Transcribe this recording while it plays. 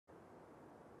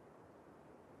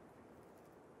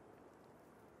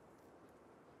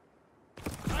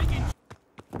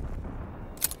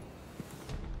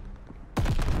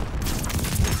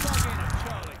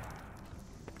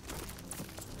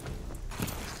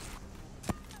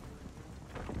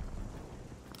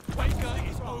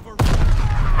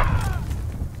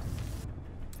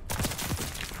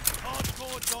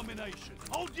determination.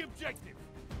 Hold the objective.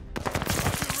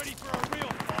 Hope you're ready for a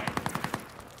real fight.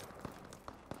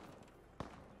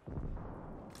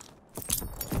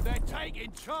 They're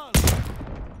taking Charlie.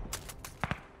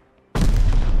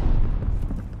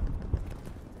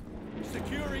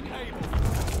 Securing Able.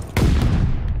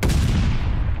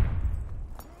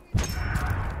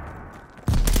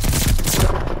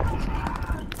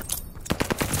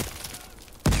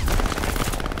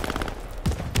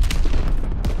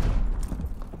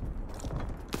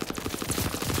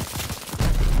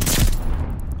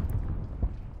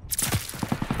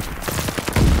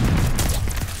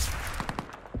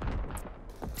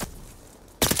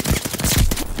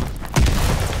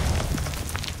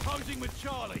 With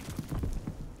Charlie.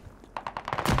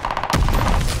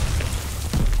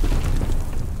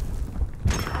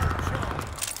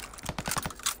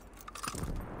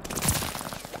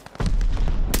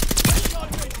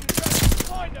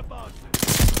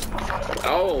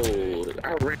 Oh,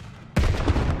 I ran.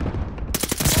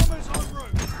 Bombers en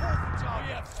route. Oh,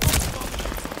 yeah.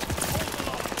 Hold the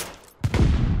line.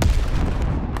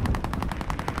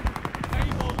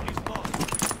 Able is lost.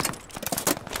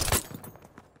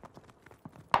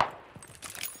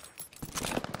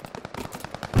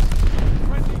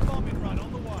 Friendly bombing run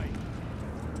on the way.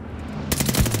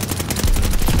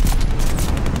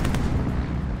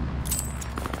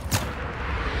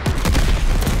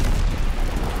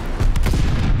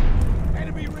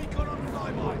 Enemy recon on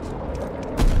flyby.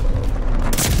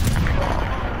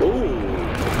 Ooh.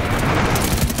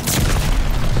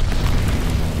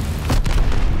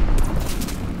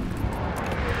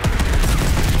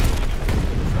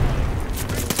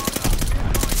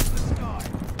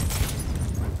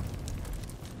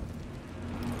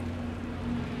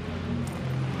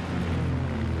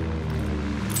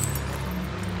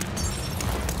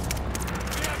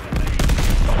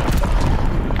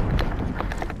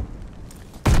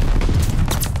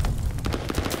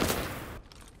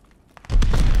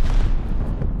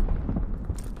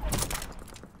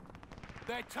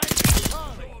 They're taking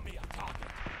Charlie. Show me a target.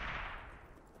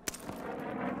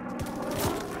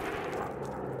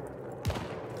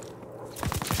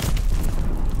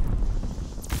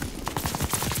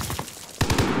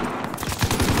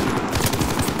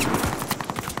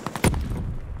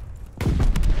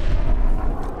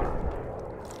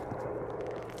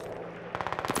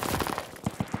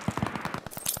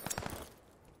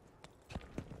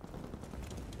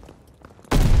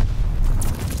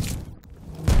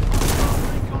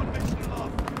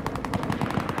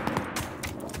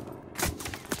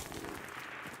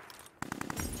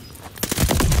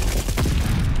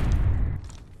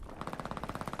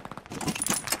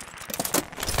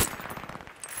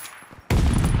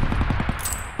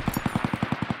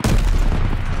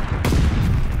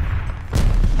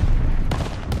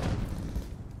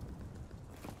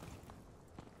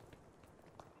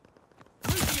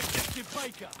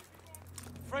 Baker.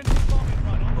 Friendly bombing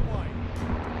run on the way.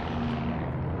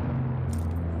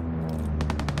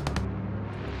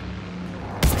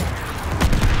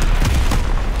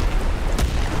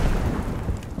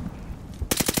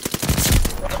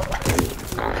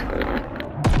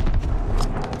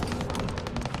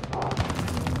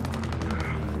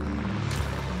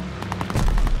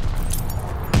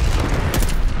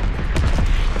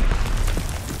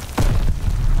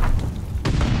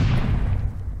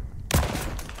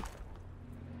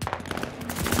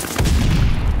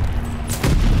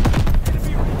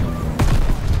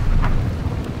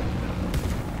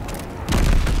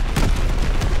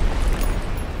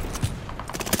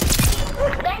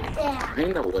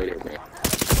 Ain't no way, man.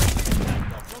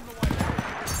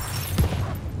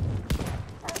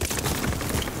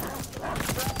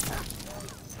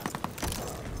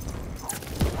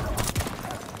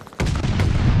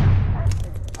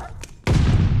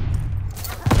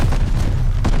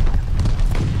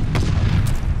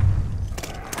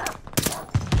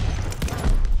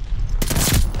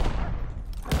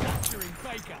 Capturing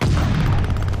Baker.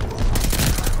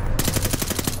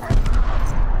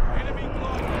 Enemy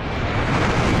glider.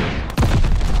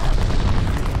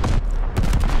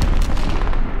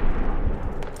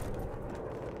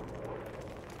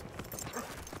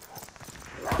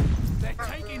 They're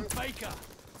taking Baker.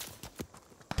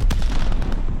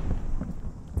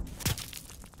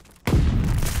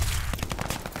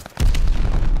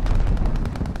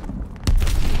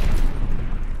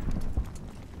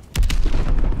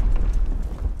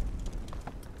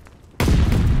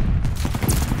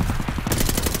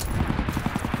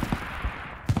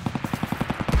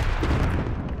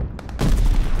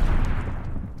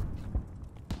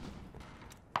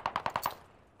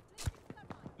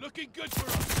 Looking good for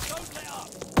us. Don't let up.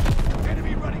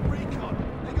 Enemy running.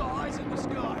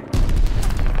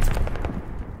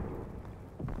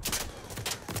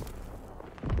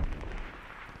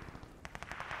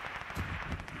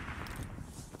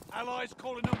 Allies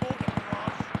calling a mortar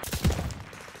barrage.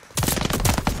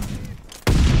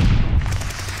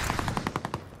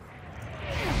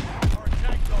 Our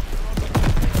attack dogs are on the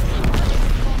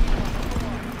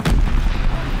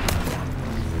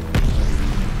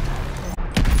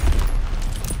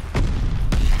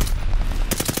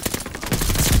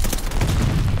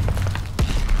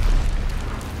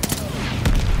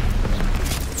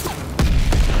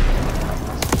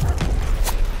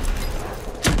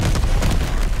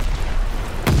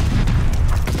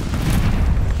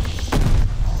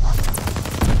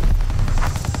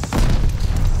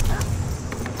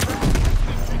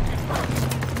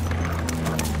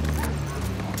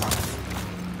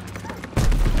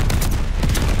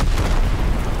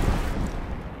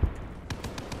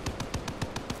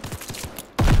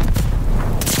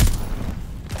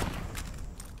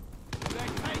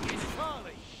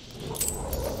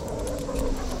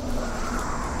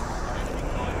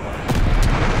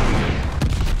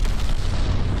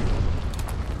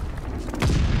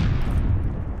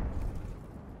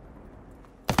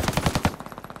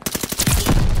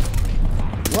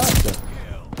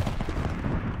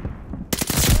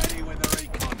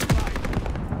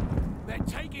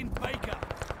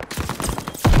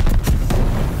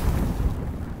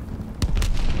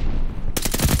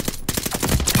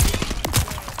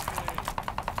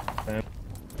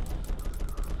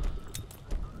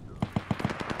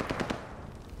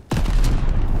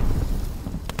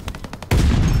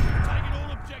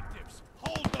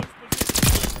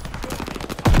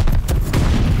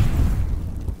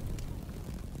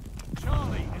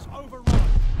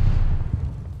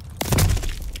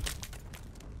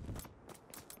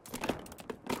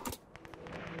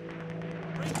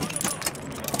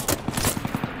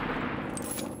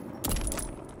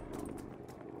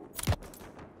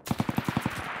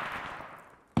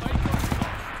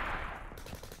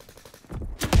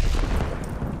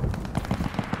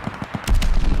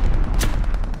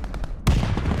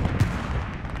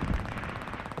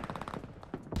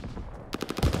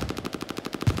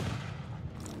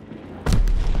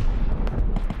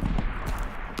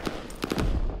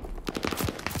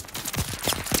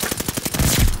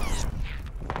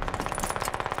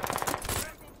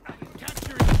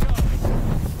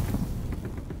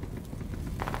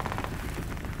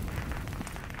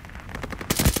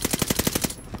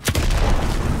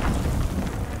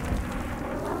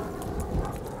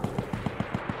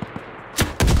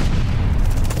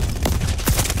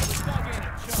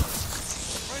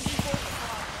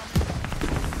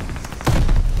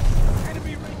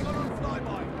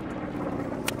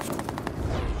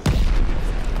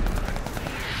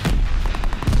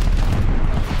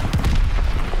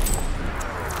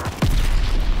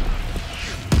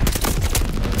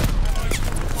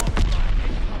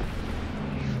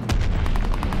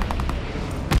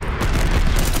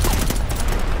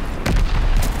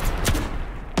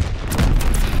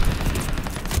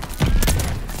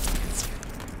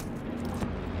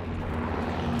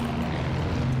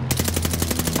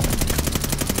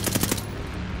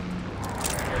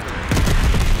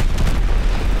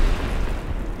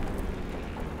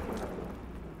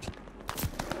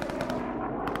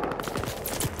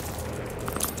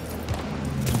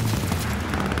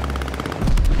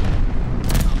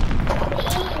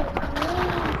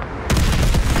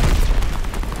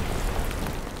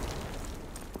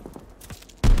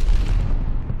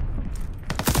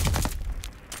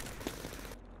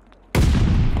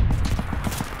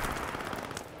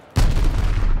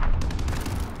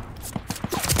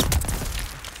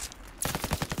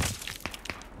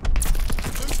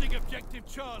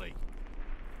Charlie.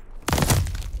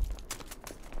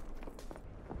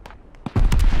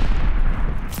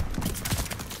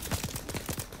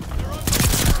 They're on the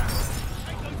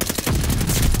take those positions.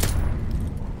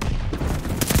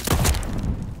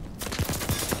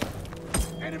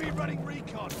 Enemy running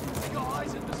recon. We got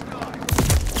eyes in the sky.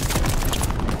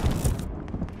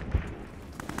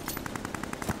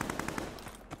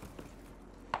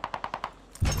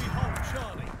 We hold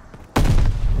Charlie.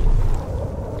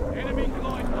 Enemy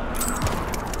glide line.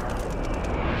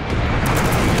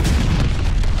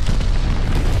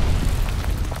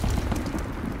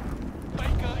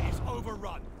 Baker is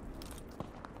overrun.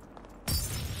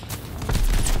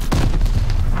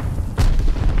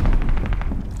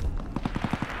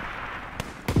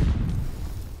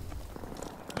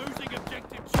 Losing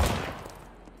objective Charlie.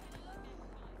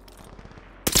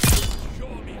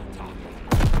 Show me a target.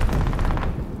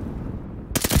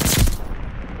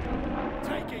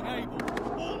 Taking Able.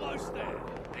 Almost there.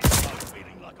 It's not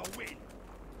feeling like a win.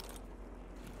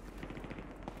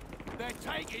 They're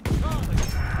taking Charlie.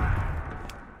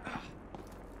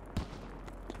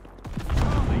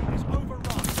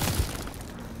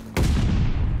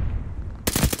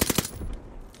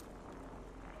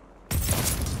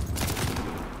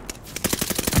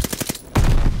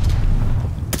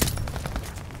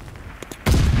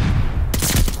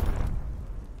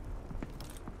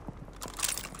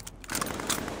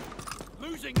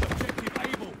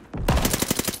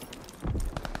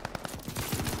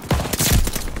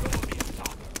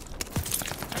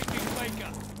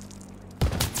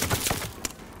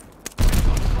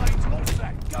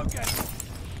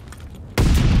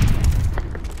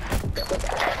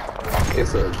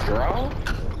 draw?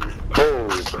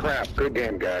 Holy crap, good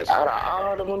game, guys. Out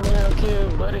of all the damn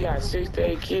kills, buddy got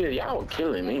 68 kills. Y'all were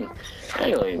killing me. I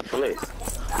ain't gonna even flex.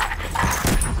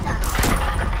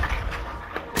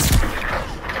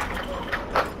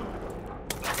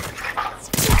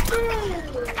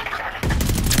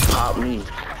 Pop me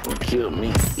and kill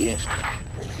me. Yes.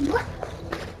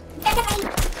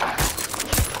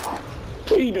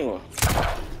 What you doing?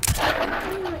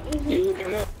 You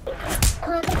hooking up?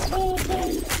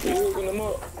 You hooking them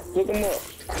up? Hook them up.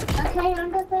 Okay,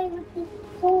 I'm gonna play with this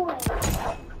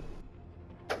toy.